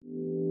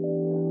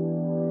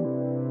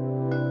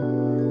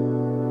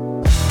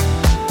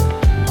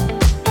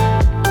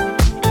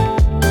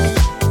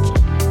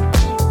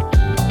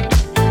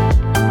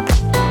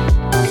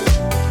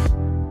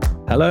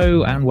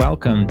and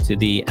welcome to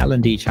the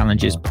L&D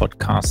Challenges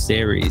podcast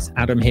series.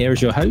 Adam here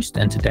is your host,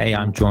 and today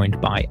I'm joined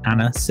by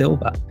Ana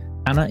Silva.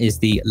 Ana is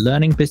the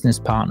Learning Business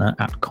Partner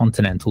at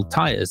Continental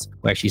Tires,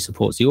 where she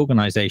supports the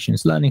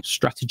organization's learning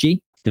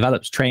strategy,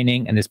 develops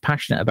training, and is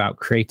passionate about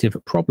creative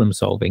problem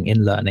solving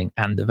in learning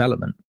and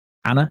development.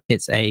 Ana,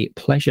 it's a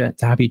pleasure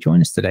to have you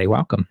join us today.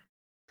 Welcome.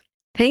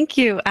 Thank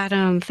you,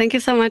 Adam. Thank you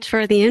so much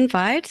for the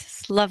invite.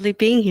 It's lovely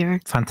being here.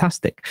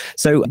 Fantastic.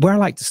 So where I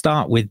like to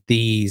start with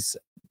these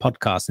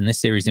podcasts and this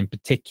series in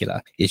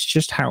particular is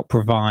just how to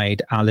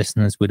provide our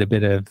listeners with a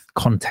bit of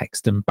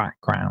context and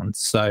background.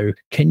 So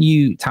can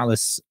you tell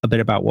us a bit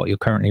about what you're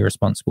currently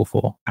responsible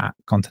for at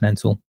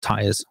Continental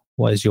Tires?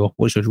 What's your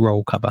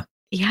role cover?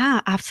 Yeah,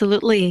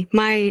 absolutely.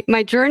 My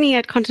journey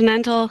at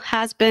Continental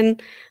has been,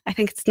 I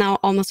think it's now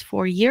almost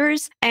 4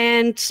 years.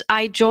 And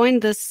I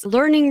joined this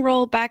learning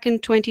role back in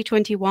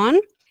 2021.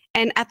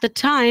 And at the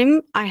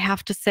time, I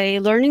have to say,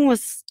 learning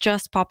was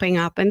just popping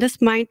up. And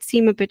this might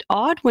seem a bit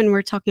odd when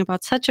we're talking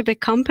about such a big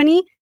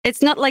company.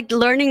 It's not like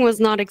learning was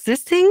not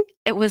existing.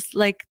 It was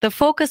like the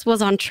focus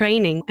was on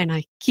training. And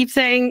I keep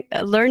saying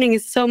learning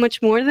is so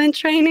much more than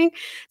training.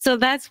 So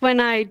that's when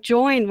I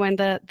joined, when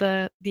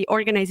the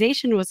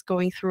organization was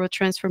going through a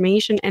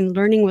transformation and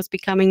learning was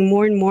becoming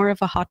more and more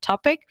of a hot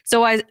topic.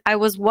 So I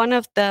was one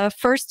of the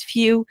first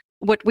few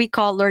what we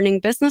call learning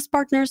business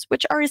partners,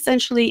 which are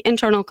essentially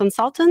internal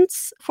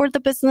consultants for the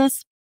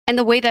business. And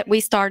the way that we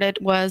started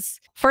was,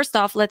 first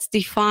off, let's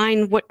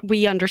define what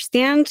we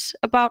understand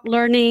about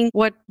learning,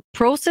 what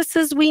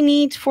processes we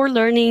need for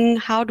learning,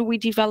 how do we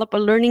develop a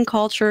learning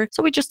culture.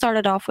 So we just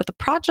started off with a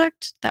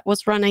project that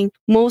was running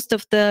most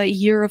of the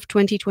year of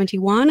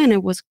 2021. And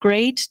it was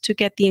great to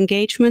get the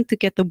engagement, to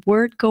get the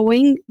word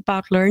going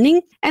about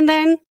learning. And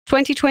then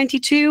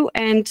 2022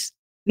 and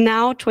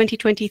now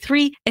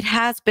 2023, it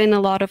has been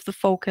a lot of the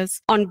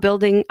focus on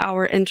building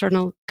our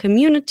internal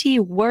community,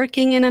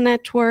 working in a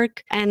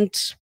network, and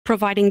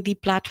providing the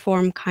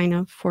platform kind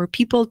of for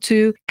people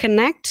to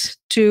connect,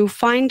 to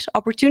find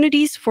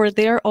opportunities for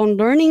their own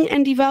learning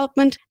and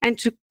development, and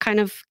to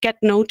kind of get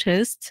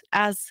noticed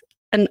as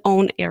an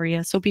own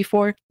area. So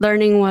before,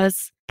 learning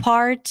was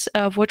part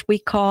of what we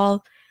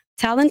call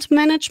talent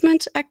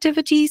management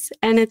activities,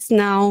 and it's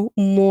now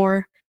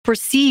more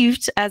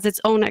perceived as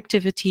its own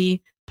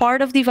activity.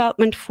 Part of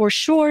development for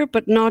sure,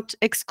 but not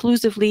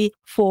exclusively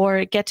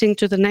for getting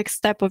to the next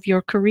step of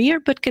your career,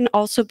 but can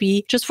also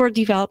be just for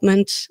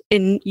development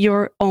in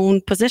your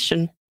own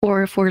position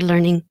or for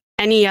learning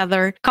any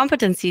other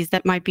competencies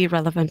that might be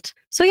relevant.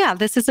 So yeah,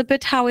 this is a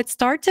bit how it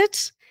started.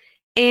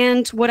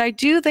 And what I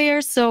do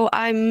there, so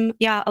I'm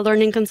a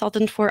learning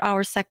consultant for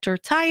our sector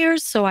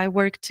tires. So I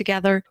work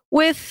together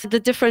with the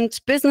different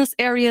business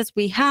areas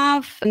we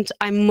have. And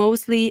I'm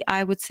mostly,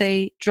 I would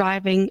say,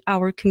 driving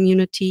our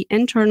community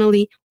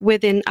internally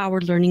within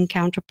our learning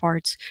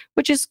counterparts,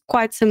 which is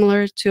quite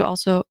similar to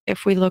also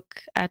if we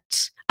look at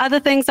other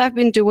things I've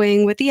been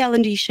doing with the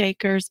L&D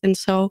Shakers. And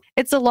so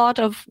it's a lot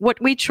of what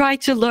we try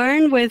to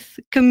learn with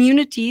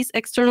communities,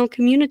 external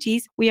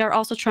communities. We are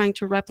also trying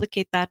to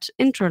replicate that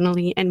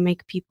internally and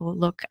make people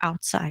look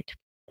outside.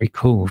 Very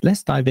cool.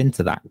 Let's dive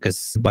into that,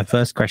 because my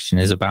first question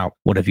is about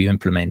what have you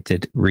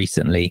implemented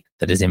recently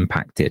that has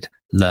impacted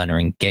learner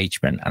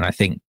engagement? And I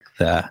think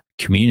the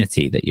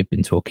community that you've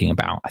been talking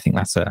about, I think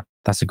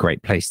that's a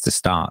great place to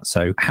start.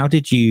 So how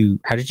did you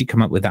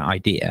come up with that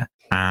idea?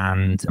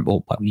 And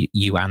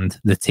you and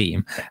the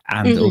team,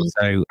 and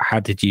also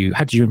how did you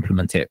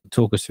implement it?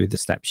 Talk us through the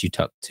steps you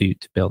took to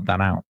build that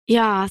out.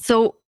 Yeah,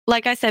 so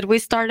like I said, we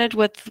started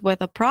with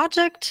a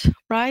project,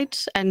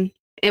 right? And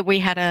we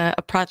had a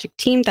project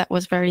team that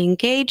was very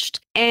engaged.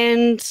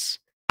 And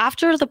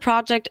after the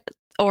project,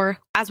 or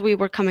as we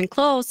were coming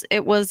close,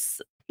 it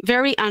was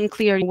very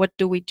unclear. What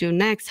do we do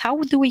next? How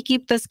do we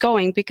keep this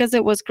going? Because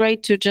it was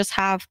great to just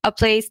have a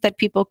place that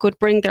people could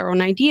bring their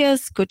own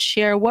ideas, could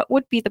share what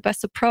would be the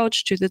best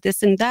approach to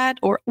this and that,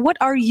 or what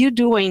are you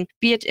doing,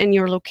 be it in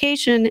your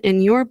location,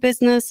 in your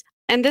business.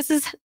 And this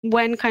is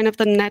when kind of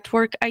the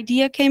network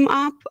idea came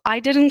up. I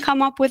didn't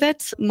come up with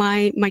it.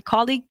 My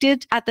colleague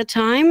did at the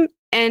time.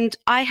 And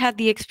I had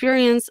the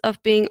experience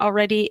of being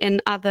already in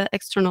other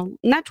external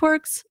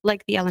networks,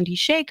 like the L&D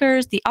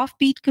Shakers, the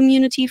Offbeat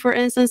community, for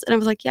instance. And I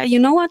was like, yeah, you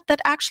know what? That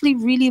actually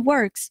really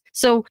works.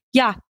 So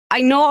yeah,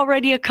 I know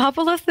already a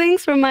couple of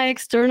things from my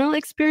external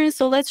experience.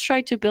 So let's try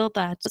to build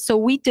that. So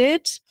we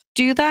did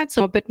do that.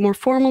 So a bit more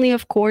formally,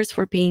 of course,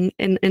 for being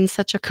in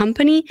such a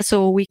company.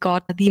 So we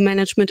got the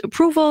management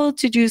approval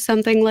to do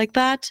something like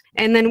that.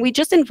 And then we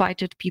just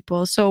invited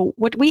people. So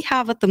what we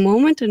have at the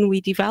moment and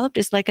we developed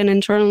is like an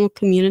internal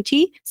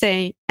community,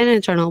 say an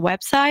internal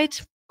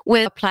website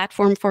with a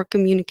platform for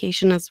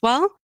communication as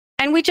well.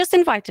 And we just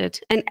invited,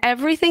 and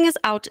everything is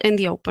out in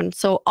the open.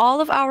 So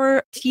all of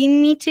our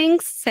team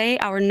meetings, say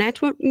our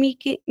network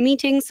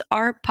meetings,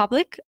 are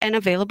public and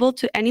available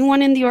to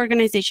anyone in the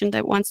organization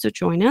that wants to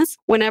join us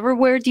whenever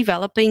we're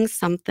developing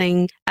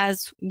something,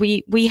 as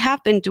we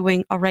have been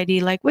doing already,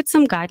 like with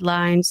some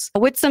guidelines,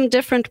 with some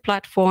different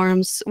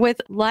platforms,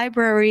 with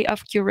library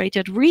of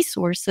curated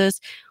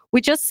resources. We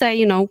just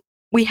say,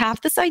 we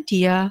have this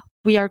idea.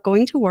 we are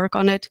going to work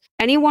on it.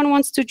 Anyone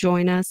wants to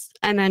join us?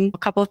 And then a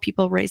couple of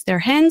people raised their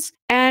hands,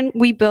 and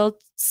we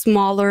built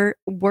smaller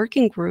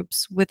working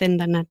groups within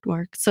the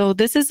network. So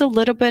this is a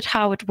little bit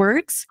how it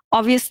works.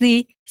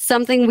 Obviously,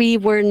 something we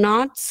were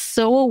not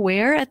so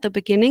aware at the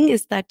beginning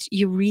is that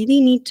you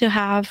really need to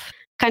have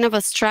kind of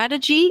a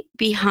strategy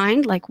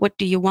behind, like, what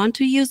do you want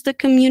to use the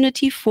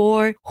community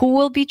for? Who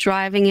will be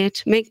driving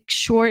it? Make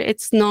sure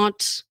it's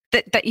not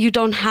that you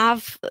don't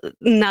have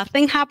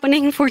nothing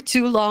happening for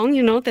too long,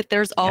 that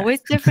there's always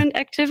different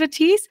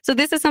activities. So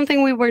this is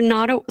something we were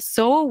not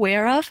so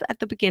aware of at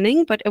the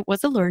beginning, but it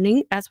was a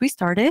learning as we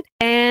started.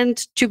 And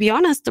to be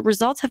honest, the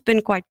results have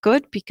been quite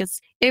good, because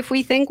if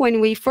we think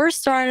when we first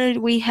started,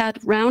 we had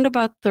round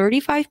about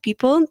 35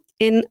 people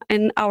in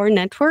our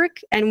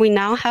network, and we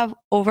now have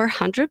over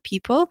 100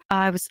 people.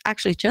 I was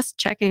actually just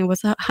checking, it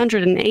was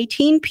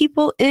 118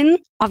 people in.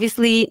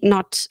 Obviously,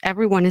 not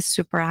everyone is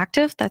super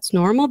active. That's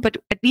normal, but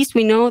at least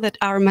we know that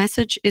our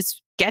message is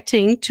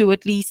getting to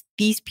at least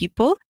these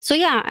people. So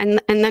yeah,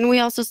 and then we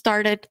also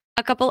started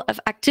a couple of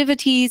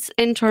activities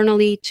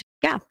internally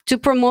to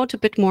promote a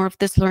bit more of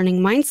this learning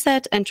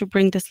mindset and to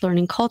bring this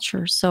learning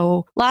culture.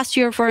 So last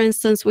year, for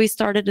instance, we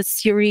started a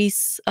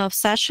series of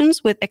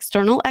sessions with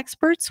external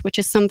experts, which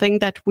is something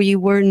that we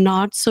were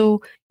not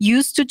so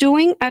used to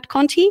doing at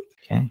Conti.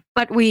 Okay.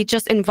 But we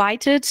just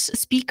invited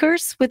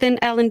speakers within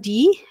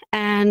L&D,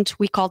 and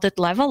we called it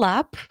Level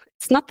Up.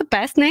 It's not the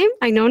best name,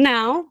 I know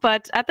now,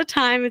 but at the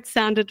time it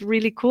sounded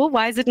really cool.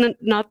 Why is it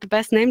not the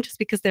best name? Just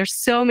because there's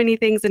so many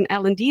things in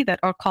L&D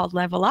that are called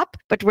Level Up,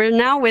 but we're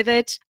now with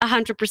it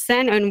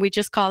 100%, and we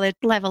just call it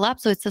Level Up.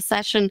 So it's a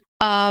session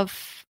of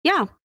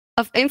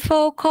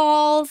info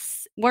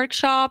calls,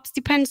 workshops,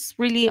 depends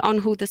really on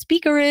who the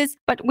speaker is.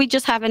 But we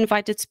just have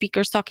invited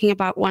speakers talking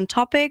about one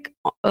topic,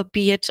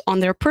 be it on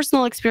their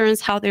personal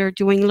experience, how they're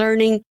doing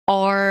learning,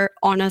 or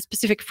on a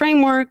specific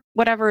framework,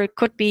 whatever it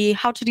could be,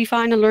 how to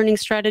define a learning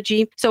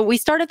strategy. So we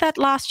started that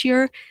last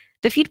year.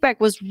 The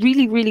feedback was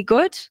really, really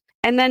good.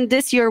 And then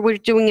this year we're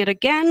doing it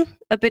again,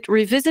 a bit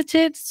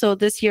revisited. So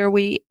this year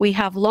we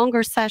have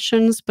longer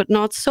sessions, but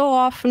not so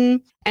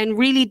often, and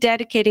really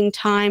dedicating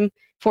time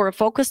for a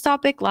focus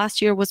topic.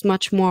 Last year was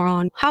much more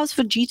on how's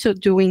Fujitsu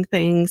doing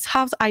things,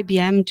 how's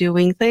IBM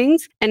doing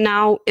things. And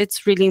now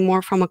it's really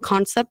more from a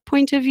concept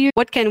point of view.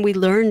 What can we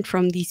learn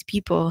from these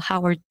people?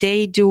 How are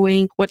they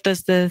doing? What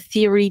does the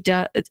theory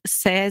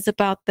says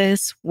about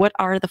this? What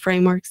are the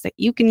frameworks that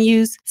you can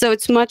use? So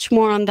it's much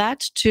more on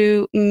that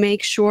to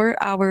make sure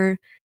our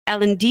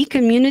L&D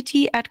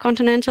community at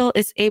Continental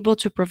is able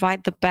to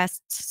provide the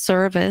best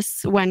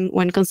service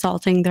when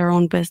consulting their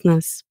own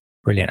business.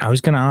 Brilliant. I was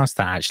going to ask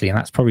that actually, and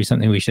that's probably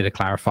something we should have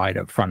clarified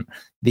up front.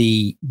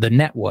 The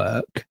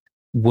network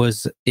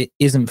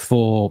isn't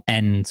for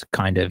end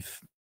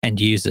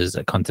users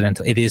at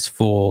Continental. It is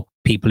for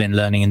people in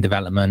learning and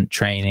development,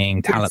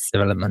 training, talent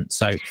development.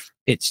 So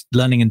it's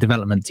learning and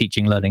development,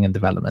 teaching learning and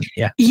development.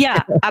 Yeah.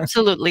 Yeah,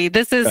 absolutely.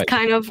 This is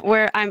kind of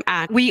where I'm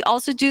at. We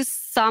also do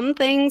some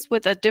things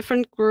with a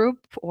different group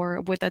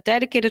or with a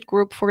dedicated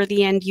group for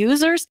the end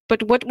users.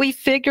 But what we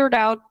figured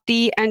out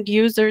the end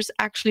users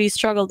actually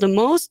struggle the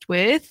most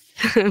with,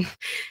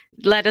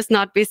 let us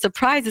not be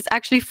surprised, is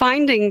actually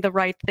finding the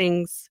right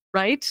things.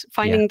 Right?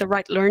 Finding the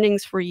right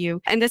learnings for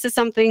you. And this is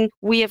something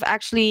we have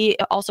actually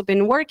also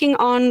been working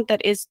on,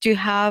 that is to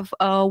have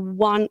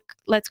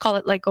let's call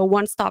it like a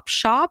one-stop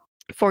shop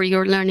for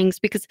your learnings.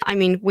 Because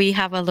we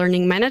have a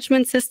learning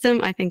management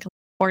system. I think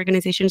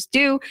organizations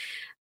do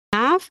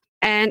have,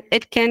 and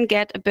it can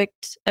get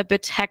a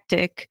bit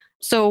hectic.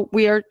 So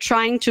we are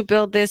trying to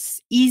build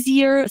this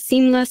easier,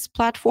 seamless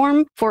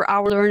platform for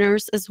our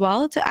learners as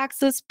well to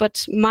access.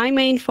 But my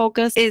main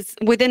focus is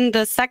within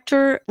the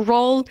sector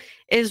role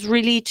is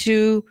really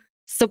to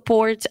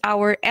support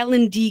our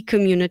L&D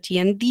community.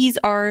 And these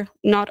are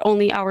not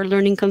only our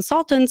learning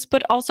consultants,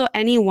 but also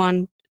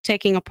anyone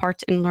taking a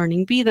part in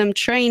learning, be them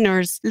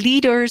trainers,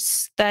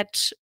 leaders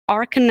that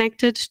are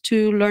connected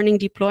to learning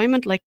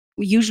deployment, like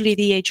usually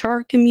the HR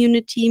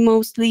community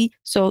mostly.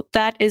 So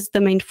that is the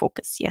main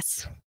focus.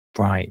 Yes.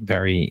 Right.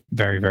 Very,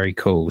 very, very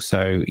cool.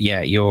 So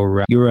yeah,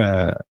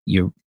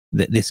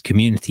 this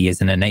community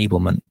is an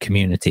enablement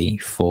community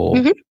for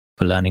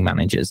learning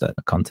managers at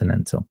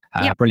Continental.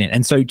 Brilliant.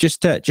 And so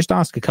just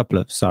ask a couple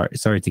of,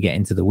 sorry to get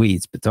into the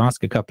weeds, but to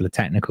ask a couple of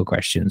technical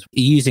questions. Are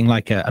you using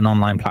like an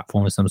online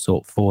platform of some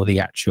sort for the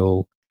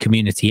actual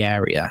community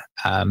area?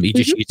 Are you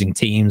just using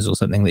Teams or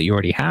something that you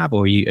already have,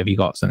 or have you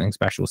got something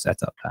special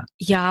set up there?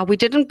 Yeah, we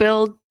didn't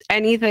build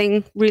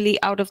anything really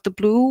out of the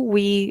blue.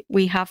 We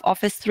have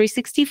Office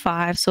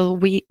 365, so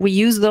we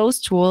use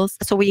those tools.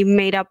 So we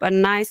made up a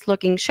nice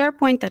looking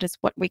SharePoint that is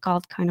what we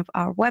called kind of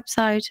our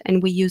website,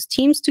 and we use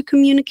Teams to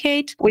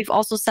communicate. We've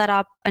also set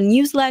up a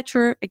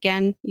newsletter,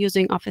 again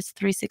using Office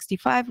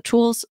 365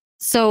 tools.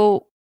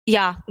 So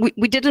yeah,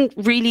 we didn't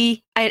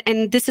really,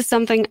 and this is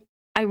something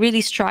I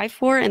really strive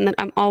for, and that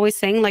I'm always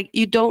saying, like,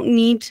 you don't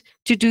need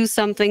to do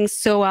something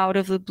so out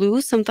of the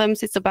blue.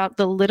 Sometimes it's about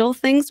the little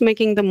things,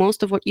 making the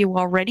most of what you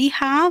already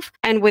have.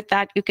 And with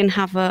that, you can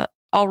have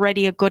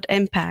already a good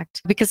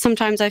impact. Because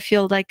sometimes I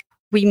feel like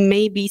we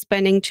may be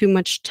spending too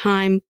much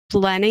time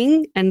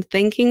planning and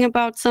thinking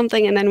about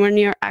something. And then when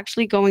you're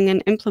actually going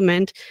and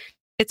implement,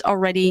 it's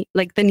already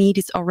like the need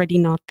is already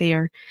not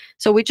there.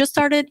 So we just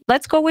started,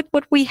 let's go with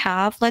what we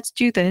have. Let's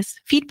do this.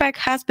 Feedback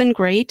has been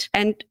great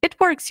and it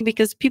works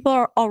because people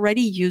are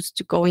already used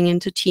to going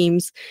into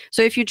teams.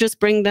 So if you just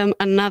bring them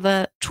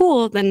another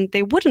tool, then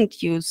they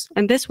wouldn't use.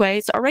 And this way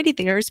it's already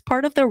there as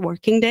part of their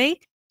working day.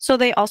 So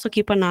they also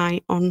keep an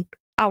eye on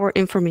our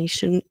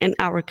information and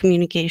our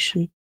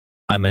communication.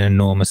 I'm an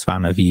enormous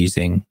fan of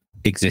using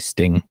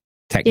existing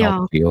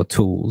technology or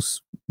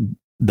tools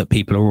that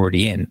people are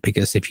already in,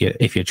 because if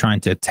you're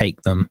trying to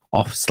take them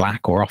off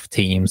Slack or off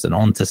Teams and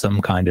onto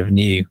some kind of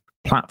new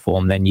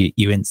platform, then you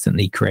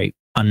instantly create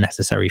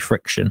unnecessary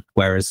friction.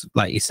 Whereas,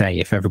 like you say,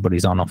 if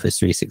everybody's on Office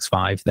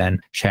 365,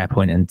 then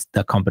SharePoint and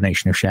the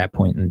combination of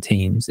SharePoint and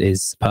Teams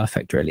is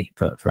perfect, really,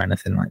 for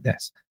anything like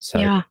this.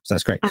 So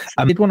that's great.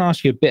 I did want to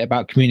ask you a bit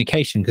about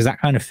communication, because that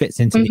kind of fits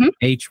into the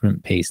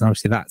engagement piece, and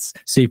obviously that's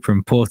super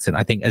important.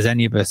 I think, as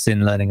any of us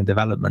in learning and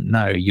development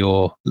know,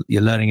 your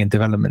learning and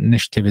development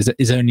initiative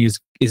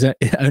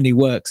it only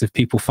works if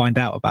people find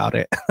out about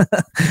it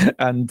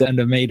and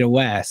are made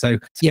aware. So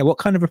yeah, what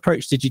kind of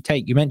approach did you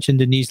take? You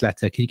mentioned a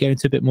newsletter. Can you go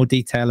into a bit more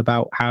detail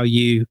about how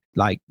you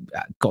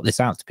got this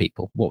out to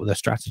people? What were the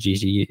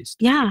strategies you used?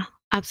 Yeah,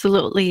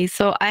 absolutely.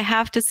 So I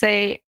have to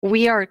say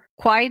we are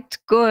quite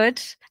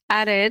good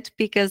at it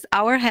because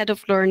our head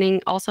of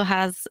learning also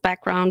has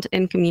background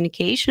in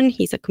communication.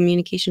 He's a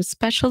communication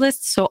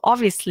specialist. So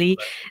obviously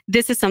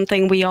this is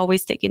something we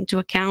always take into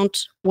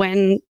account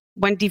when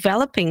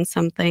developing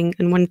something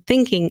and when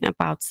thinking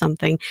about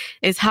something,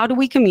 is how do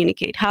we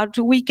communicate? How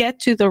do we get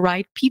to the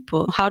right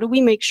people? How do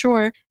we make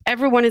sure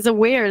everyone is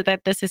aware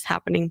that this is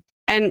happening?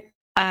 And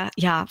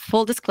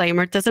full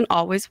disclaimer, it doesn't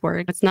always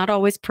work. It's not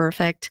always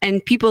perfect.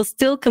 And people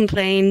still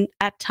complain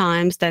at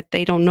times that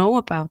they don't know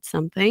about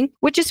something,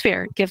 which is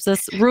fair. It gives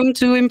us room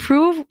to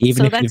improve.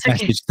 Even if you've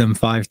messaged them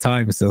 5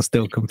 times, they'll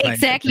still complain.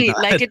 Exactly.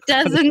 Like it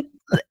doesn't,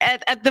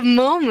 at the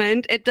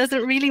moment, it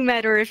doesn't really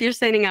matter if you're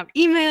sending out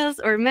emails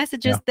or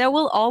messages. There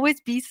will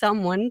always be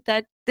someone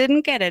that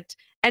didn't get it.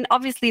 And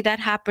obviously that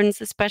happens,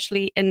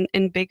 especially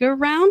in bigger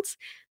rounds.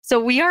 So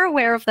we are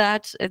aware of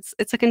that.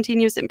 It's a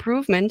continuous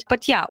improvement.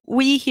 But yeah,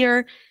 we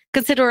here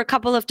consider a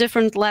couple of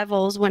different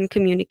levels when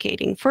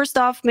communicating. First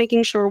off,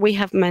 making sure we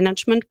have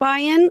management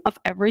buy-in of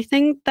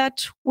everything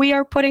that we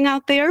are putting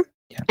out there.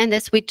 Yeah. And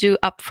this we do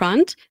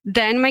upfront.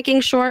 Then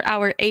making sure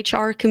our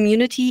HR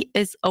community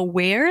is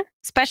aware,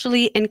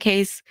 especially in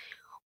case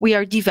we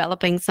are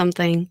developing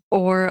something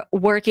or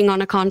working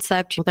on a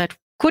concept that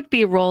could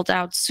be rolled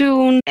out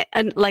soon,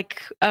 and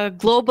like a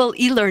global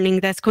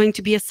e-learning that's going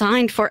to be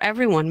assigned for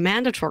everyone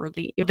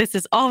mandatorily. This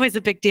is always a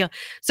big deal.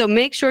 So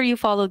make sure you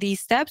follow these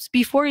steps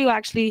before you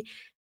actually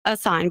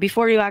assign,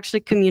 before you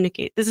actually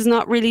communicate. This is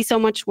not really so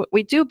much what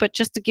we do, but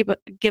just to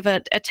give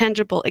a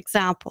tangible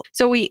example.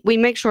 So we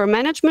make sure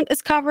management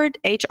is covered,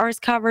 HR is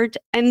covered,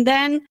 and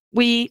then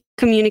we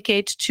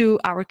communicate to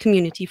our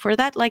community. For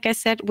that, like I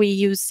said, we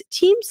use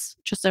Teams,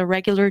 just a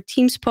regular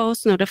Teams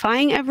post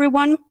notifying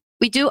everyone.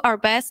 We do our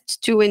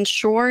best to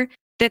ensure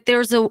that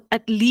there's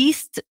at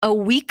least a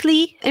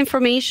weekly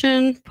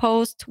information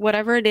post,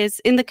 whatever it is,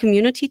 in the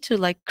community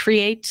to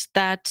create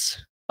that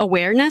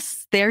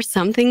awareness. There's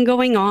something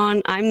going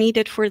on. I'm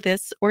needed for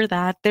this or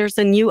that. There's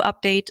a new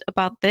update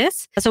about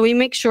this. So we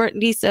make sure at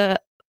least a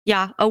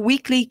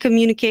weekly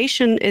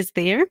communication is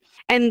there.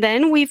 And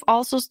then we've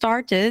also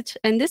started,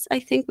 and this I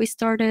think we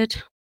started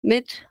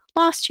mid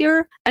last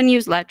year, a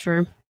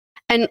newsletter.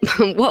 And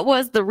what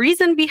was the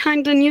reason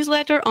behind the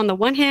newsletter? On the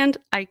one hand,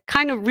 I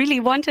kind of really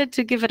wanted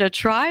to give it a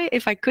try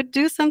if I could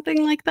do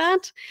something like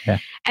that. Yeah.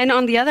 And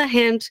on the other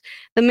hand,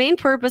 the main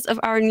purpose of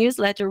our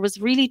newsletter was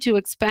really to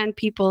expand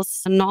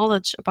people's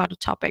knowledge about a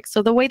topic.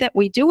 So the way that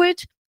we do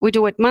it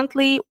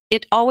monthly.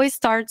 It always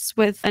starts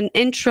with an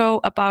intro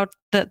about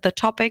the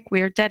topic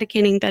we're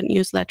dedicating that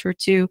newsletter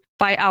to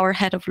by our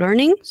head of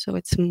learning. So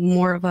it's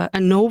more of an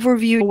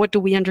overview. What do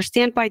we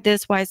understand by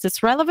this? Why is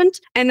this relevant?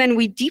 And then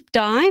we deep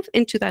dive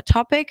into that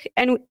topic.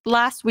 And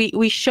last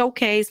we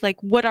showcase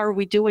what are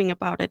we doing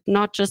about it?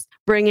 Not just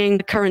bringing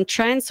the current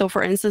trends. So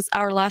for instance,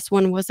 our last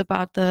one was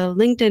about the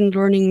LinkedIn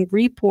Learning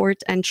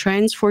Report and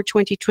trends for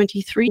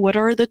 2023. What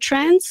are the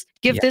trends?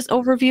 Give this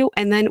overview.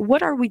 And then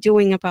what are we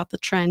doing about the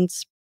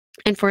trends?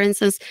 And for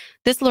instance,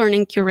 this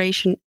learning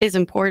curation is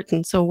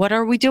important. So what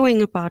are we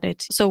doing about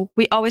it? So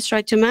we always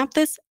try to map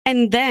this.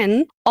 And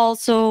then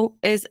also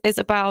is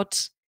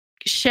about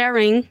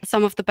sharing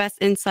some of the best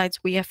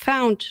insights we have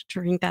found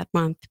during that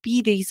month,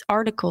 be these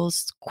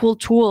articles, cool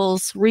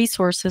tools,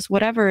 resources,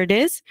 whatever it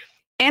is.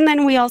 And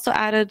then we also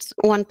added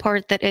one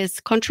part that is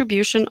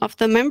contribution of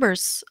the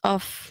members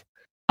of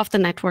the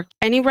network,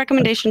 any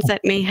recommendations that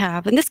may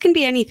have. And this can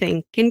be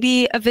anything, can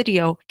be a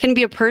video, can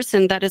be a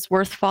person that is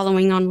worth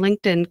following on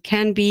LinkedIn,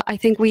 can be, I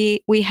think we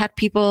had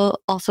people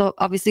also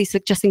obviously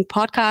suggesting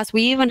podcasts.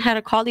 We even had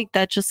a colleague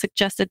that just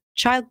suggested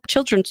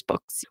children's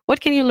books.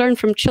 What can you learn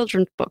from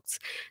children's books?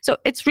 So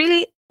it's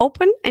really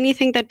open,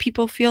 anything that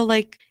people feel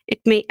like it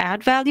may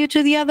add value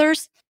to the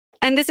others.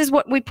 And this is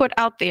what we put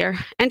out there.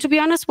 And to be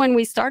honest, when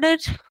we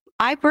started,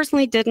 I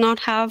personally did not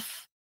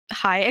have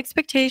high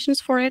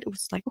expectations for it. It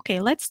was like, okay,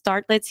 let's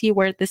start. Let's see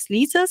where this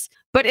leads us.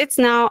 But it's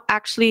now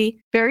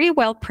actually very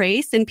well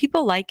praised and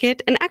people like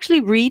it and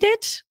actually read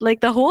it, like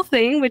the whole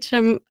thing, which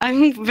I'm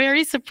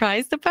very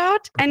surprised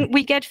about. And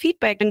we get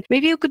feedback. And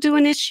maybe you could do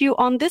an issue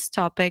on this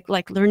topic,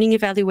 like learning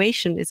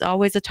evaluation is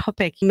always a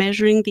topic,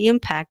 measuring the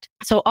impact.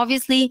 So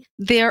obviously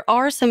there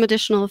are some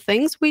additional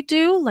things we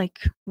do, like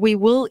we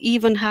will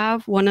even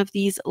have one of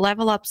these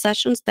level up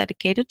sessions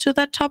dedicated to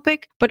that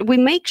topic, but we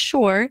make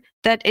sure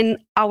that in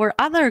our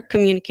other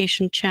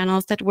communication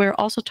channels that we're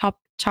also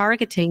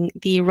targeting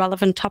the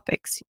relevant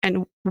topics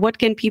and what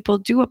can people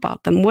do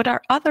about them? What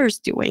are others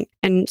doing?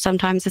 And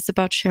sometimes it's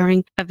about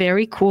sharing a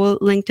very cool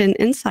LinkedIn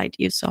insight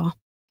you saw.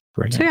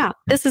 Brilliant. So yeah,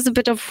 this is a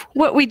bit of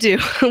what we do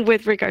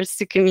with regards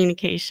to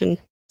communication.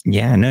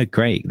 Yeah, no,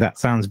 great. That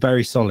sounds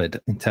very solid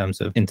in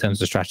terms of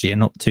strategy, and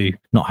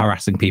not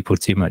harassing people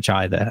too much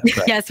either.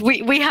 But... Yes,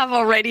 we have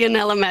already an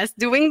LMS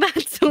doing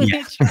that, so we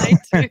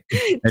try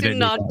to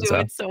not do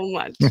it so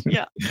much.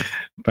 Yeah,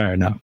 fair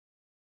enough.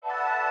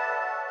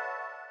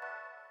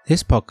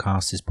 This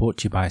podcast is brought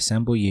to you by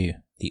Assemble U,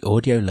 the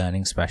audio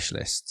learning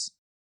specialists.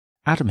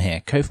 Adam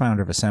here,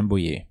 co-founder of Assemble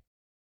U.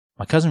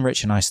 My cousin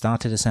Rich and I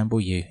started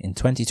Assemble U in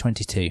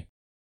 2022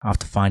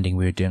 after finding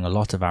we were doing a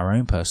lot of our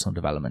own personal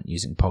development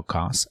using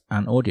podcasts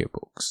and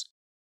audiobooks.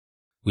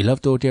 We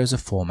loved audio as a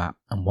format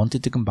and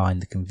wanted to combine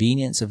the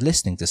convenience of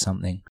listening to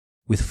something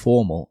with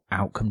formal,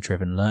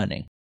 outcome-driven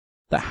learning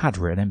that had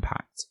real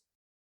impact.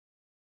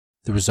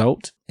 The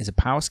result is a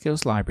power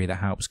skills library that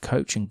helps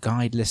coach and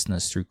guide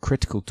listeners through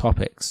critical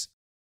topics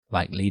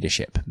like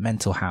leadership,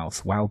 mental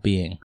health,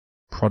 well-being,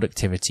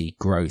 productivity,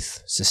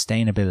 growth,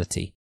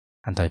 sustainability,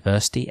 and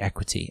diversity,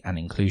 equity, and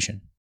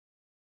inclusion.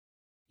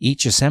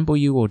 Each Assemble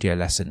U audio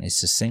lesson is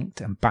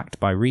succinct and backed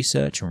by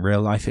research and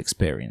real-life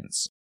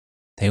experience.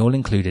 They all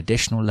include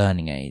additional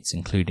learning aids,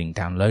 including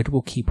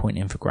downloadable key point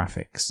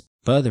infographics,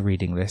 further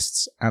reading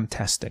lists, and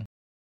testing.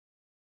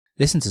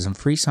 Listen to some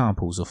free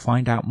samples or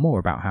find out more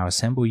about how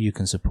Assemble U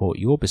can support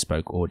your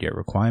bespoke audio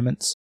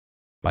requirements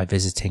by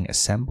visiting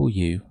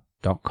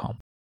assembleu.com.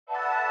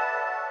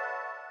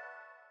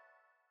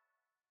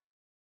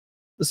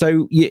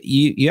 So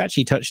you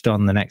actually touched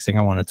on the next thing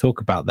I want to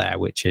talk about there,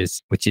 which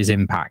is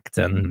impact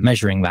and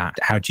measuring that.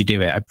 How do you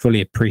do it? I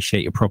fully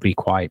appreciate you're probably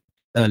quite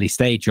early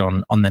stage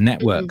on the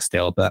network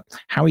still, but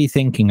how are you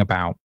thinking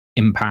about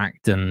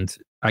impact? And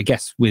I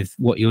guess with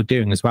what you're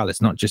doing as well,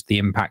 it's not just the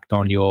impact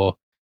on your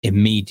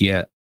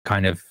immediate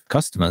kind of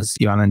customers,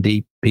 your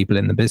L&D people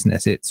in the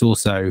business. It's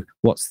also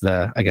what's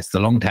the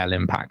long tail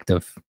impact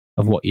of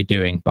what you're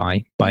doing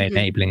by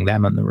enabling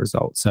them and the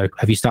results. So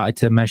have you started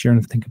to measure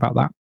and think about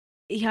that?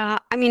 Yeah,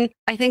 I mean,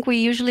 I think we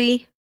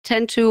usually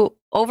tend to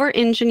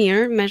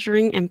over-engineer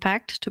measuring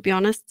impact, to be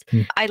honest.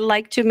 I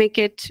like to make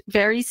it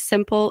very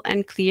simple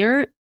and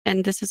clear.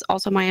 And this is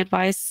also my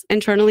advice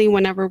internally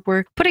whenever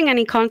we're putting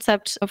any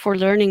concept for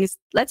learning is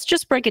let's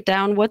just break it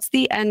down. What's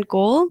the end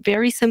goal?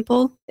 Very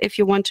simple. If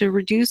you want to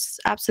reduce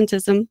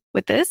absenteeism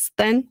with this,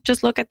 then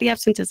just look at the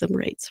absenteeism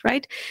rates,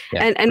 right?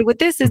 Yeah. And with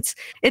this,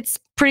 it's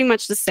pretty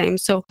much the same.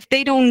 So if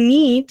they don't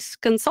need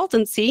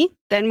consultancy,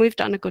 then we've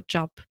done a good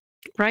job.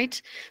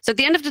 Right. So at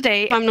the end of the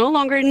day, if I'm no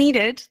longer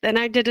needed, then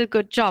I did a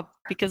good job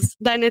because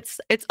then it's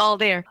all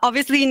there.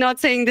 Obviously not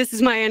saying this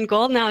is my end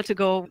goal now to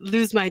go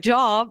lose my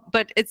job,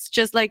 but it's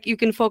just like you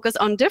can focus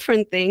on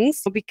different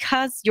things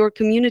because your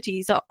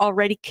communities are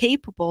already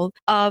capable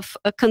of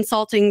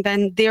consulting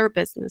then their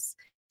business.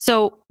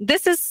 So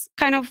this is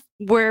kind of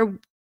where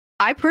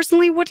I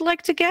personally would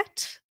like to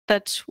get.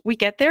 That we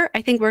get there.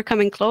 I think we're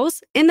coming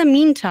close. In the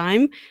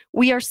meantime,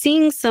 we are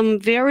seeing some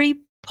very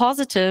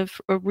positive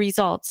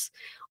results.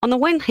 On the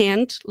one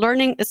hand,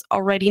 learning is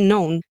already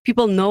known.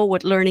 People know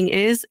what learning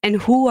is and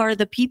who are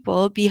the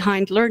people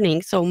behind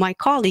learning. So my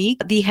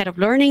colleague, the head of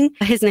learning,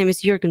 his name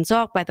is Jürgen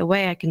Sorg, by the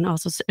way, I can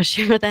also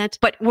share that.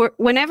 But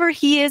whenever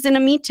he is in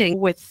a meeting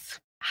with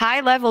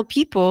high-level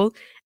people,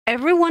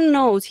 everyone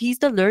knows he's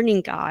the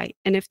learning guy.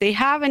 And if they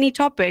have any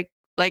topic,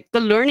 like the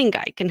learning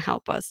guy can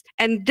help us.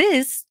 And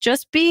this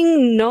just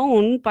being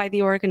known by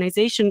the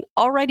organization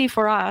already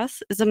for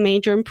us is a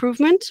major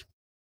improvement.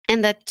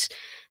 And that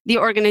the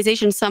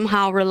organization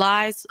somehow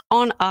relies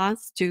on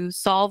us to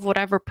solve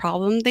whatever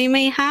problem they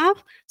may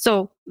have.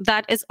 So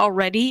that is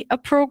already a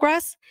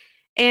progress.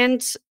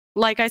 And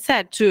like I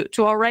said, to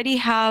already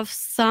have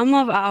some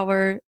of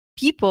our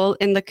people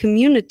in the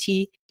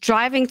community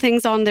driving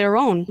things on their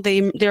own.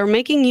 They're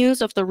making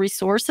use of the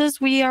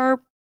resources we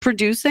are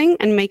producing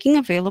and making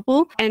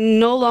available and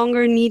no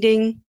longer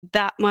needing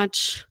that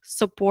much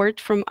support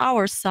from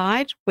our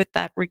side with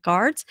that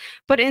regards,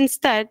 but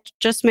instead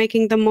just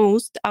making the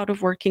most out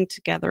of working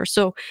together.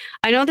 So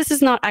I know this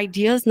is not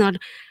ideal, it's not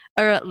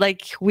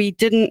like we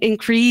didn't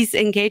increase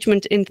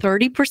engagement in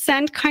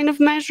 30% kind of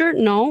measure.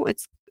 No,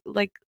 it's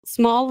like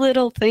small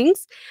little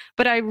things,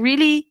 but I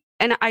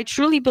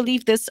truly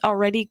believe this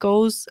already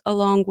goes a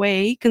long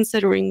way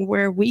considering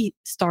where we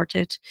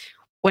started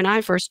when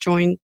I first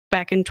joined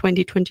back in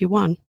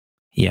 2021.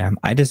 Yeah,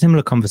 I had a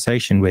similar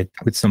conversation with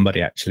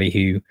somebody actually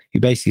who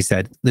basically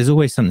said there's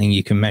always something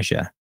you can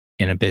measure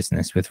in a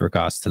business with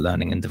regards to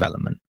learning and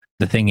development.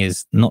 The thing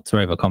is not to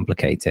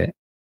overcomplicate it.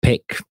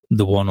 Pick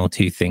the one or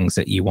two things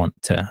that you want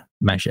to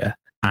measure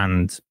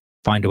and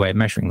find a way of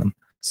measuring them.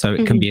 So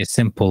it can be as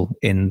simple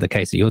in the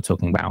case that you're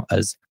talking about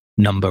as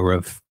number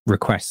of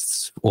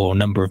requests or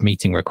number of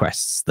meeting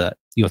requests that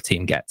your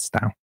team gets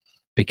now,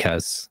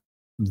 because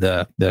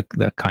the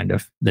kind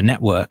of the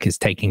network is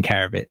taking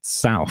care of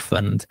itself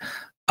and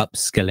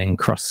upskilling,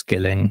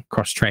 cross-skilling,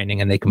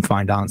 cross-training, and they can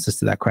find answers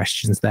to their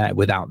questions there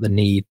without the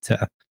need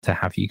to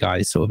have you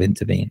guys sort of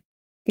intervene.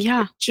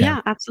 Yeah,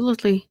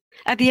 absolutely.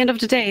 At the end of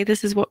the day,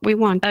 this is what we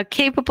want, a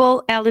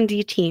capable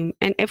L&D team.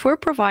 And if we're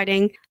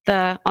providing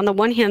on the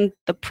one hand,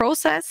 the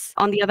process,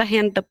 on the other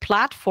hand, the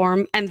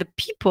platform and the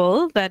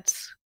people that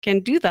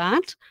can do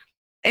that,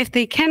 if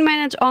they can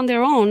manage on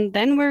their own,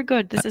 then we're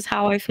good. This is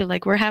how I feel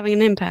like we're having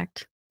an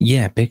impact.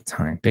 Yeah, big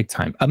time.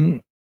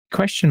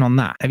 Question on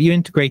that. Have you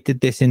integrated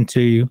this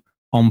into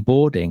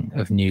onboarding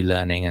of new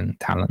learning and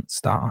talent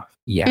staff?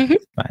 Yes.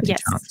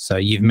 Chance? So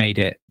you've made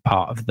it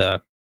part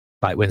of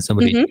like when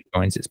somebody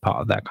joins, it's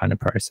part of that kind of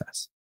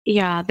process.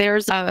 Yeah,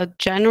 there's a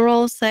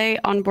general,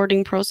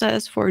 onboarding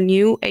process for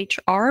new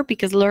HR,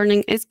 because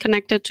learning is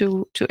connected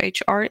to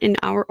HR in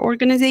our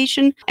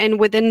organization. And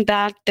within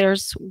that,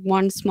 there's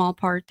one small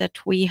part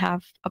that we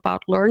have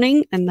about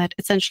learning, and that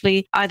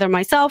essentially either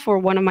myself or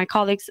one of my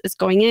colleagues is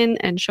going in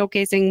and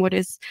showcasing what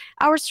is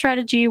our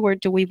strategy, where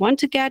do we want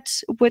to get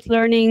with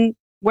learning,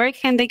 where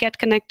can they get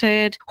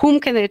connected,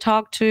 whom can they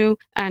talk to,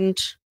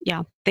 and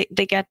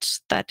they get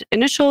that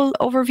initial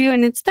overview.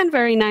 And it's then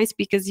very nice,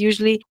 because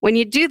usually when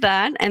you do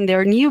that and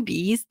they're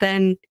newbies,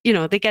 then,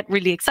 they get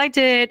really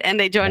excited and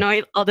they join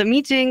all the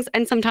meetings.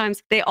 And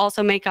sometimes they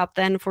also make up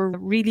then for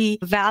really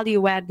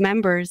value add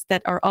members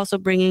that are also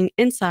bringing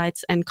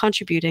insights and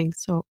contributing.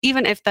 So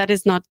even if that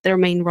is not their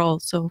main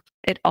role, so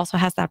it also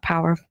has that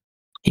power.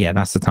 Yeah,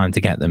 that's the time to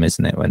get them,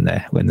 isn't it? When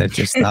they've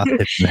just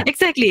started.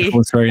 Exactly.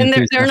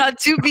 And they're not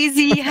too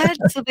busy yet.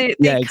 So they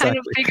kind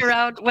of figure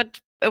out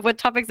what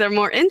topics they're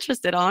more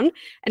interested on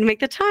and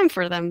make the time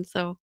for them.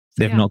 So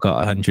they've not got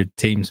 100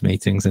 Teams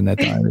meetings in their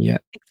diary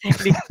yet.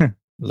 Exactly.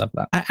 Love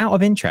that. Out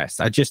of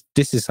interest,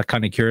 this is a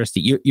kind of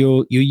curiosity.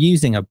 You're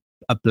using a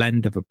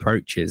blend of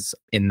approaches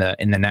in the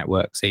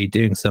network. So you're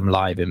doing some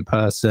live in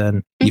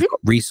person. You've got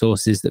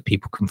resources that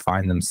people can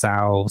find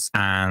themselves,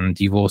 and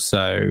you're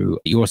also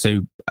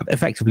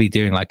effectively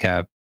doing like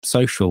a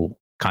social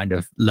kind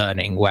of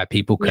learning where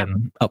people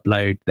can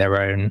upload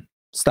their own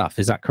stuff.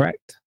 Is that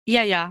correct?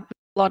 Yeah.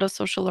 A lot of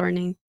social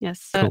learning.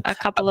 Yes. Cool. A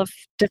couple of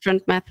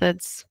different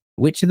methods.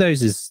 Which of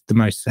those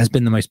has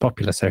been the most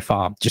popular so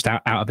far? Just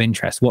out of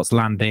interest, what's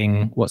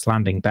landing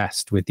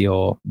best with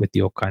your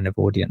kind of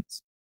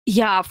audience?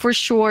 Yeah, for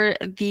sure.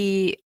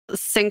 The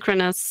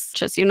synchronous,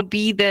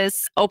 be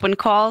this open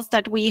calls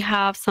that we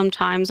have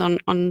sometimes on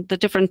the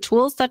different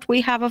tools that we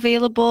have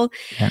available,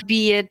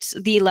 be it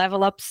the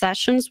level up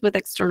sessions with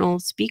external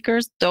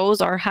speakers.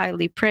 Those are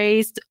highly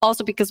praised.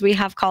 Also because we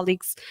have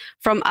colleagues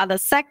from other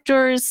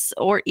sectors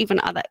or even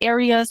other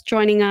areas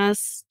joining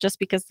us, just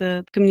because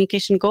the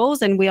communication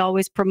goes, and we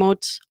always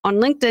promote on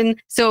LinkedIn.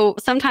 So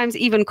sometimes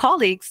even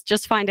colleagues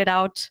just find it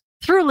out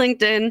through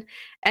LinkedIn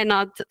and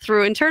not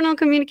through internal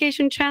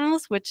communication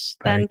channels, which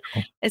then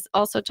is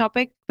also a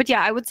topic. But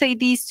yeah, I would say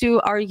these two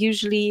are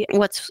usually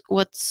what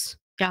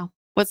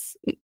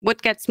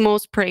gets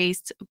most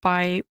praised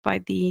by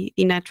the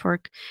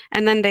network.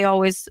 And then they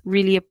always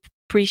really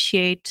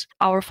appreciate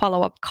our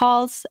follow-up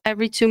calls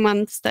every 2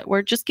 months, that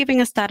we're just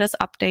giving a status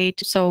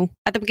update. So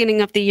at the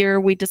beginning of the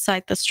year, we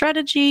decide the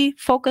strategy,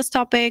 focus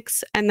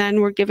topics, and then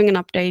we're giving an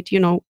update,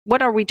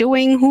 what are we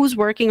doing? Who's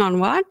working on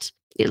what?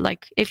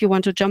 Like, if you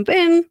want to jump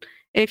in,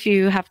 if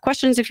you have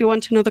questions, if you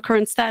want to know the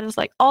current status,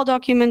 like, all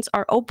documents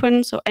are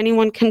open, so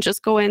anyone can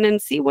just go in and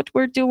see what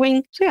we're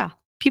doing. So yeah,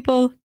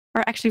 people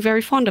are actually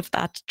very fond of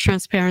that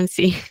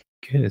transparency.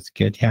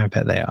 Good. Yeah, I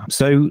bet they are.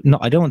 So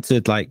I don't want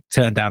to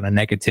turn down a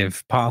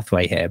negative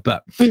pathway here,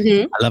 but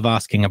I love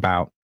asking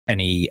about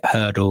any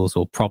hurdles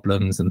or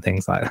problems and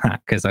things like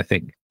that, because I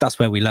think that's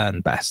where we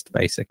learn best,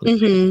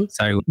 basically.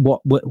 So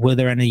what were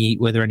there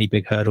any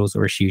big hurdles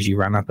or issues you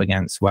ran up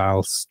against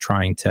whilst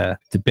trying to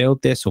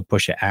build this or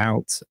push it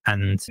out?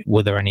 And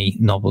were there any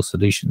novel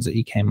solutions that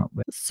you came up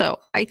with? So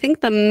I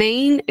think the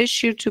main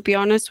issue, to be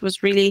honest,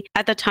 was really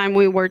at the time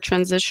we were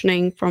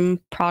transitioning from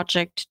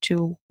project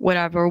to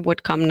whatever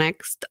would come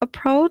next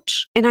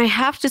approach. And I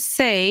have to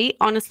say,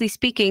 honestly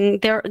speaking,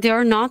 there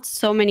are not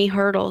so many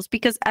hurdles,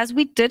 because as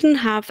we didn't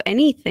have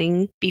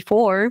anything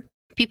before,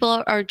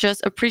 people are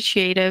just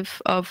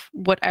appreciative of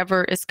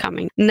whatever is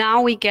coming.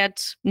 Now we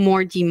get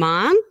more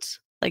demand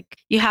Like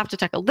you have to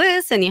tackle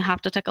this and you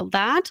have to tackle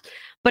that.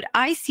 But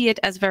I see it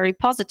as very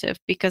positive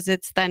because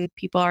it's then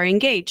people are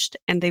engaged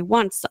and they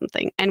want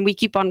something. And we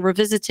keep on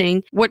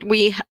revisiting what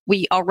we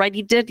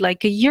already did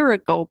like a year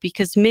ago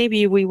because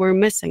maybe we were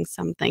missing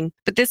something.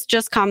 But this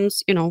just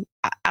comes,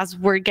 as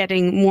we're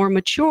getting more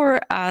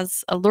mature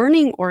as a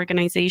learning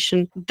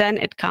organization, then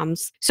it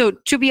comes. So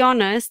to be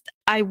honest,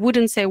 I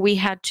wouldn't say we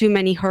had too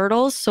many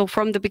hurdles. So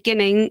from the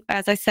beginning,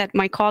 as I said,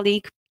 my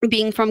colleague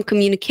being from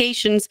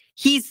communications,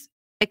 he's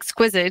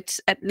exquisite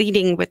at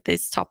leading with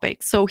this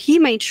topic. So he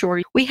made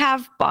sure we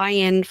have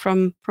buy-in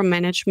from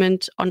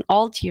management on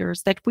all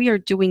tiers that we are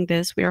doing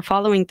this, we are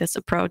following this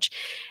approach.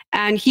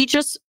 And he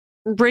just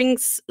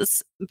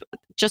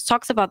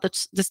talks about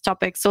this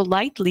topic so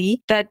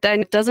lightly that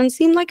then it doesn't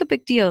seem like a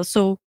big deal.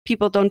 So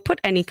people don't put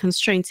any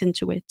constraints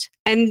into it.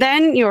 And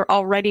then you're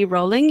already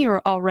rolling,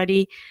 you're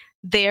already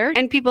there,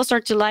 and people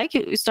start to like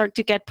it, you start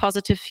to get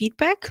positive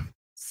feedback.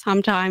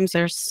 Sometimes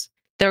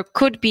there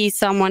could be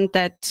someone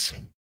that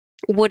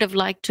would have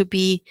liked to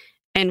be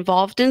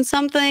involved in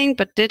something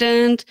but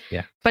didn't.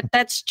 Yeah. But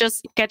that's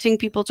just getting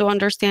people to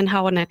understand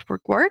how a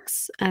network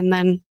works, and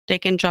then they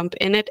can jump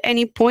in at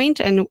any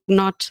point and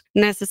not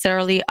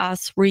necessarily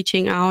us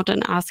reaching out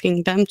and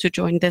asking them to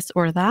join this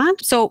or that.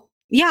 So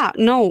yeah,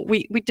 no,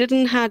 we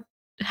didn't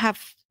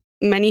have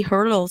many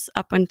hurdles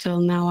up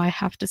until now. I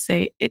have to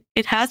say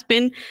it has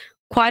been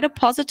quite a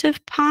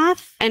positive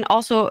path. And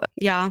also,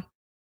 yeah,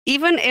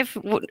 even if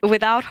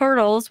without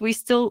hurdles, we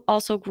still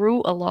also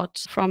grew a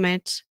lot from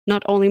it.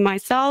 Not only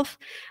myself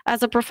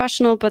as a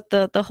professional, but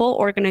the whole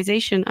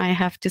organization, I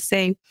have to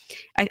say.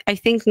 I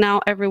think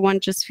now everyone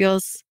just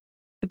feels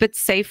a bit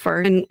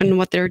safer in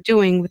what they're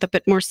doing with a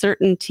bit more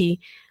certainty.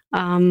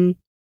 So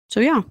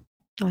yeah,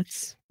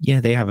 that's...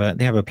 Yeah, they have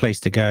a place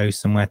to go,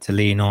 somewhere to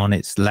lean on.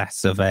 It's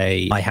less of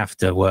I have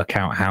to work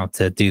out how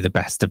to do the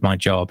best of my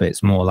job.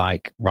 It's more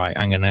like, right,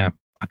 I'm gonna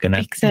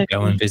exactly.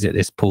 Go and visit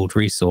this pooled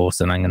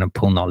resource, and I'm going to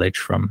pull knowledge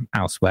from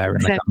elsewhere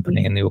in the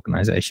company and the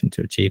organization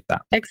to achieve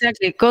that.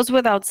 Exactly. It goes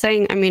without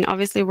saying. I mean,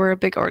 obviously, we're a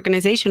big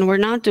organization. We're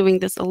not doing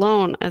this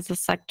alone as a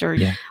sector.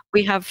 Yeah.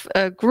 We have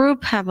a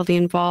group heavily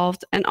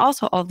involved and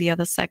also all the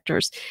other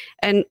sectors.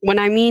 And when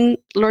I mean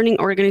learning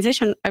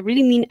organization, I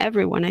really mean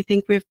everyone. I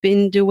think we've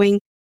been involving.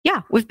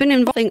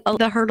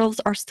 The hurdles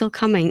are still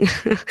coming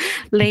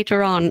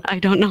later on. I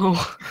don't know.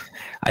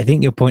 I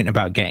think your point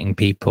about getting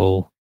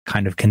people,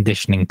 kind of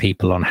conditioning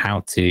people on how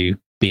to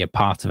be a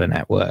part of a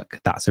network,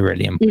 that's a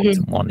really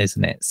important one,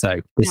 isn't it?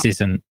 So this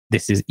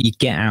is you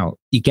get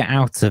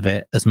out of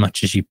it as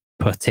much as you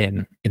put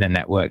in a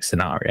network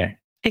scenario.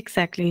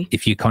 Exactly.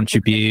 If you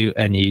contribute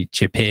and you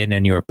chip in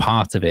and you're a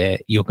part of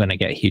it, you're going to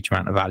get a huge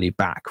amount of value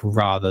back,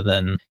 rather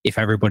than if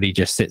everybody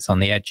just sits on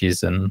the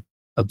edges and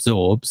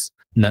absorbs.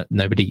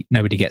 Nobody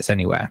gets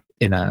anywhere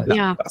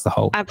that's the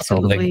whole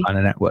thing kind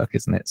of network,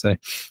 isn't it? So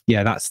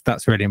yeah,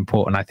 that's really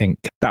important. I think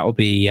that will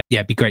be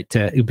it'd be great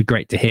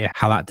to hear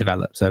how that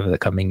develops over the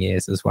coming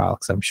years as well,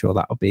 because I'm sure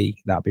that'll be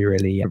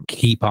really a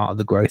key part of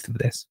the growth of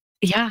this.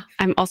 Yeah,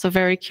 I'm also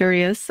very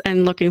curious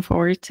and looking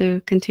forward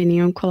to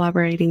continue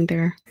collaborating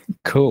there.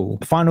 Cool.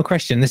 Final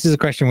question. This is a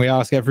question we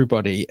ask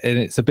everybody, and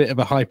it's a bit of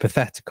a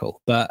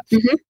hypothetical, but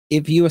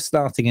if you were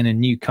starting in a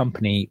new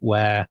company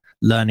where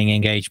learning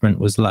engagement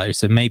was low,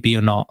 so maybe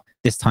you're not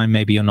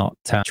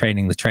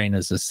training the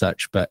trainers as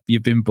such, but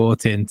you've been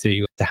brought in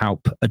to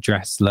help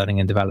address learning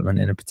and development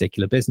in a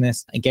particular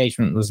business.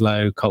 Engagement was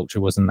low,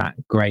 culture wasn't that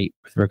great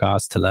with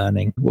regards to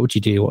learning. What would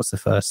you do? What's the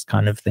first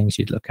kind of things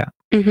you'd look at?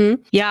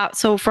 Yeah,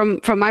 so from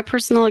my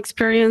personal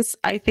experience,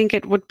 I think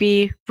it would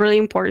be really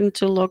important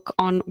to look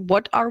on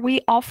what are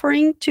we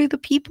offering to the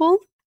people?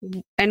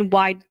 And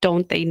why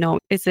don't they know?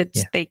 Is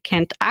it they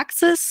can't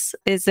access?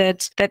 Is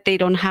it that they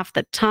don't have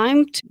the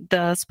time to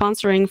the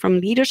sponsoring from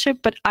leadership?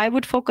 But I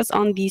would focus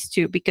on these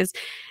two, because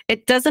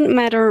it doesn't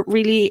matter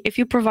really if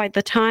you provide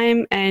the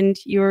time and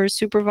your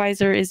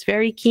supervisor is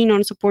very keen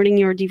on supporting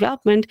your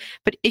development,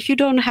 but if you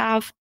don't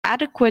have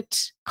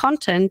adequate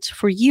content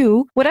for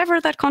you,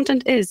 whatever that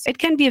content is, it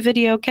can be a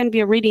video, can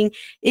be a reading,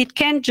 it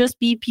can just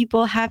be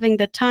people having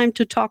the time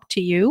to talk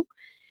to you.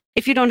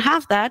 If you don't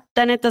have that,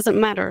 then it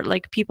doesn't matter.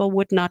 Like, people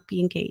would not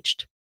be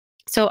engaged.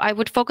 So I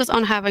would focus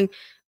on having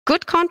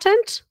good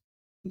content,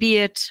 be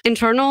it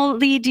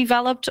internally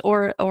developed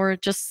or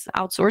just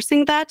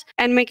outsourcing that,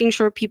 and making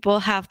sure people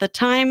have the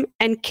time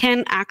and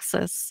can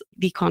access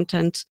the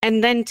content,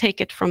 and then take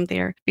it from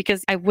there.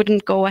 Because I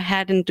wouldn't go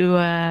ahead and do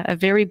a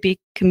very big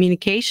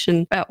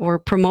communication or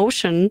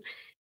promotion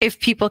if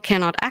people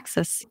cannot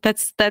access.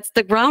 That's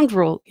the ground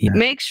rule. Yeah.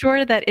 Make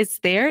sure that it's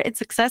there,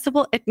 it's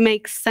accessible, it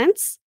makes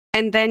sense.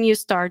 And then you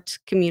start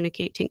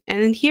communicating.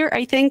 And here,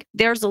 I think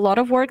there's a lot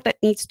of work that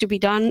needs to be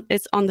done.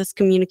 It's on this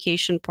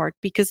communication part,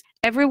 because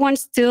everyone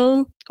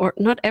still, or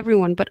not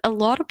everyone, but a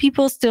lot of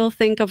people still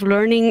think of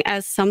learning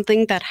as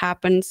something that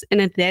happens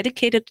in a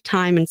dedicated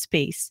time and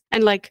space.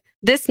 And like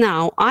this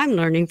now, I'm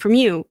learning from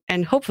you,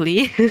 and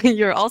hopefully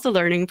you're also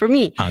learning from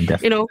me. I'm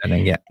definitely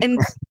learning, yeah. And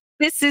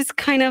this is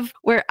kind of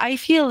where I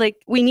feel like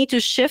we need to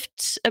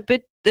shift a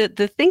bit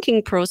the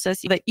thinking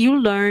process that you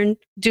learn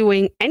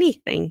doing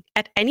anything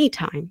at any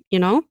time,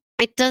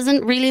 It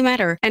doesn't really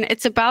matter. And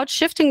it's about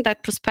shifting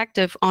that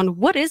perspective on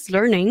what is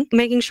learning,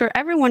 making sure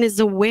everyone is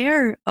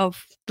aware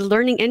of the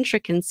learning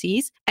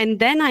intricacies. And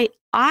then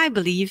I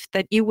believe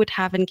that you would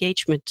have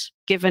engagement,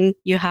 given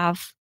you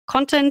have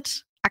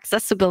content,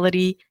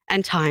 accessibility,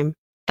 and time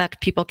that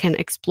people can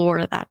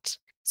explore that.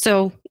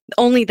 So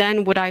only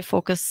then would I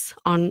focus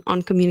on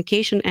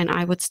communication, and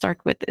I would start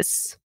with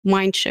this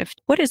mind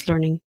shift. What is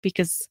learning?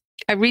 Because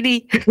I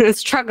really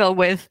struggle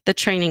with the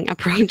training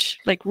approach.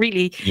 Like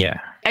really, yeah.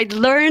 I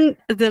learn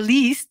the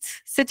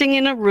least sitting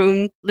in a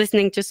room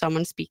listening to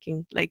someone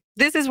speaking. Like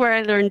this is where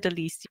I learned the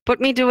least. Put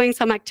me doing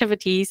some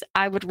activities.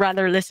 I would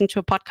rather listen to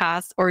a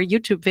podcast or a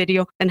YouTube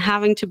video than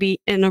having to be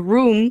in a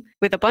room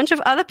with a bunch of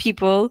other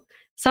people,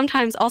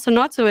 sometimes also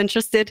not so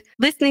interested,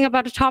 listening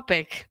about a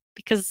topic,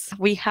 because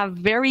we have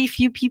very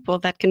few people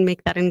that can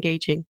make that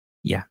engaging.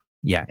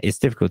 Yeah, it's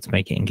difficult to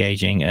make it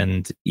engaging,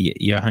 and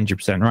you're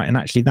 100% right. And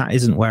actually, that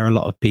isn't where a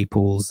lot of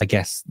people's, I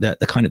guess, the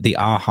kind of the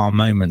aha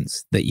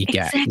moments that you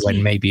get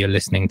when maybe you're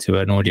listening to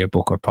an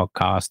audiobook or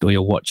podcast, or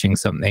you're watching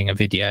something, a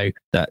video,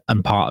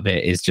 and part of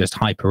it is just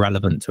hyper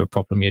relevant to a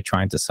problem you're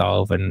trying to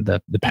solve, and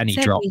the penny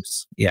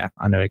drops. Yeah,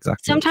 I know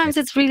exactly. Sometimes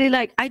it's really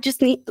like, I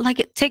just need,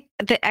 take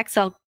the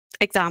Excel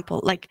example.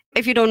 Like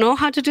if you don't know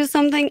how to do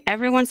something,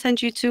 everyone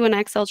sends you to an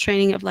Excel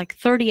training of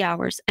 30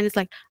 hours. And it's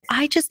like,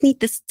 I just need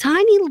this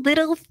tiny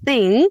little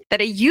thing that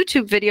a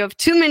YouTube video of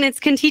 2 minutes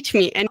can teach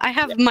me. And I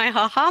have my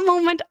haha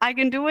moment. I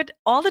can do it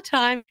all the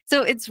time.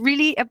 So it's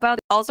really about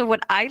also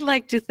what I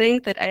like to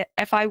think that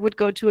if I would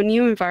go to a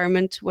new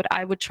environment, what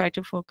I would try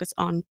to focus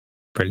on.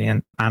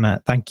 Brilliant.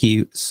 Anna, thank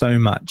you so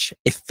much.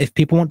 If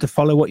people want to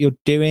follow what you're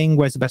doing,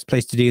 where's the best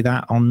place to do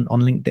that? On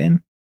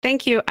LinkedIn?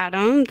 Thank you,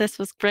 Adam. This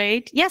was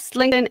great. Yes,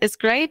 LinkedIn is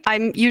great.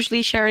 I'm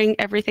usually sharing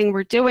everything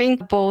we're doing,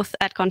 both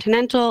at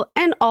Continental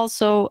and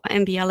also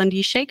in the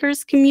L&D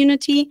Shakers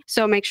community.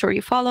 So make sure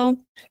you follow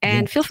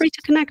and feel free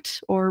to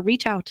connect or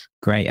reach out.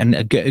 Great. And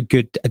a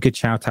good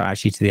shout out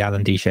actually to the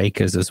L&D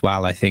Shakers as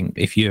well. I think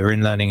if you're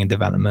in learning and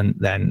development,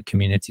 then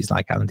communities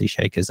like L&D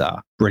Shakers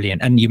are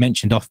brilliant. And you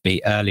mentioned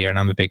Offbeat earlier, and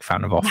I'm a big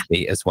fan of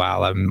Offbeat as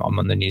well. I'm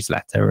on the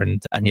newsletter,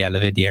 and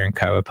Lavidia and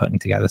co are putting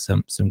together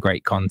some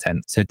great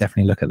content. So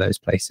definitely look at those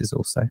places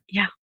also.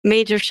 Yeah.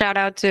 Major shout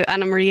out to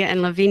Anna Maria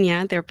and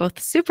Lavinia. They're both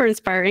super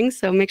inspiring.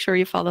 So make sure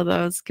you follow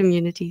those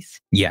communities.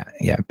 Yeah,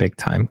 big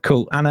time.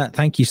 Cool. Anna,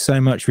 thank you so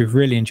much. We've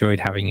really enjoyed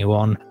having you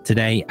on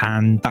today.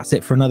 And that's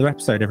it for another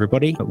episode,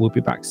 everybody. We'll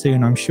be back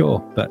soon, I'm sure.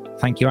 But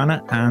thank you,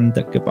 Anna, and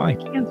goodbye.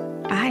 Thank you.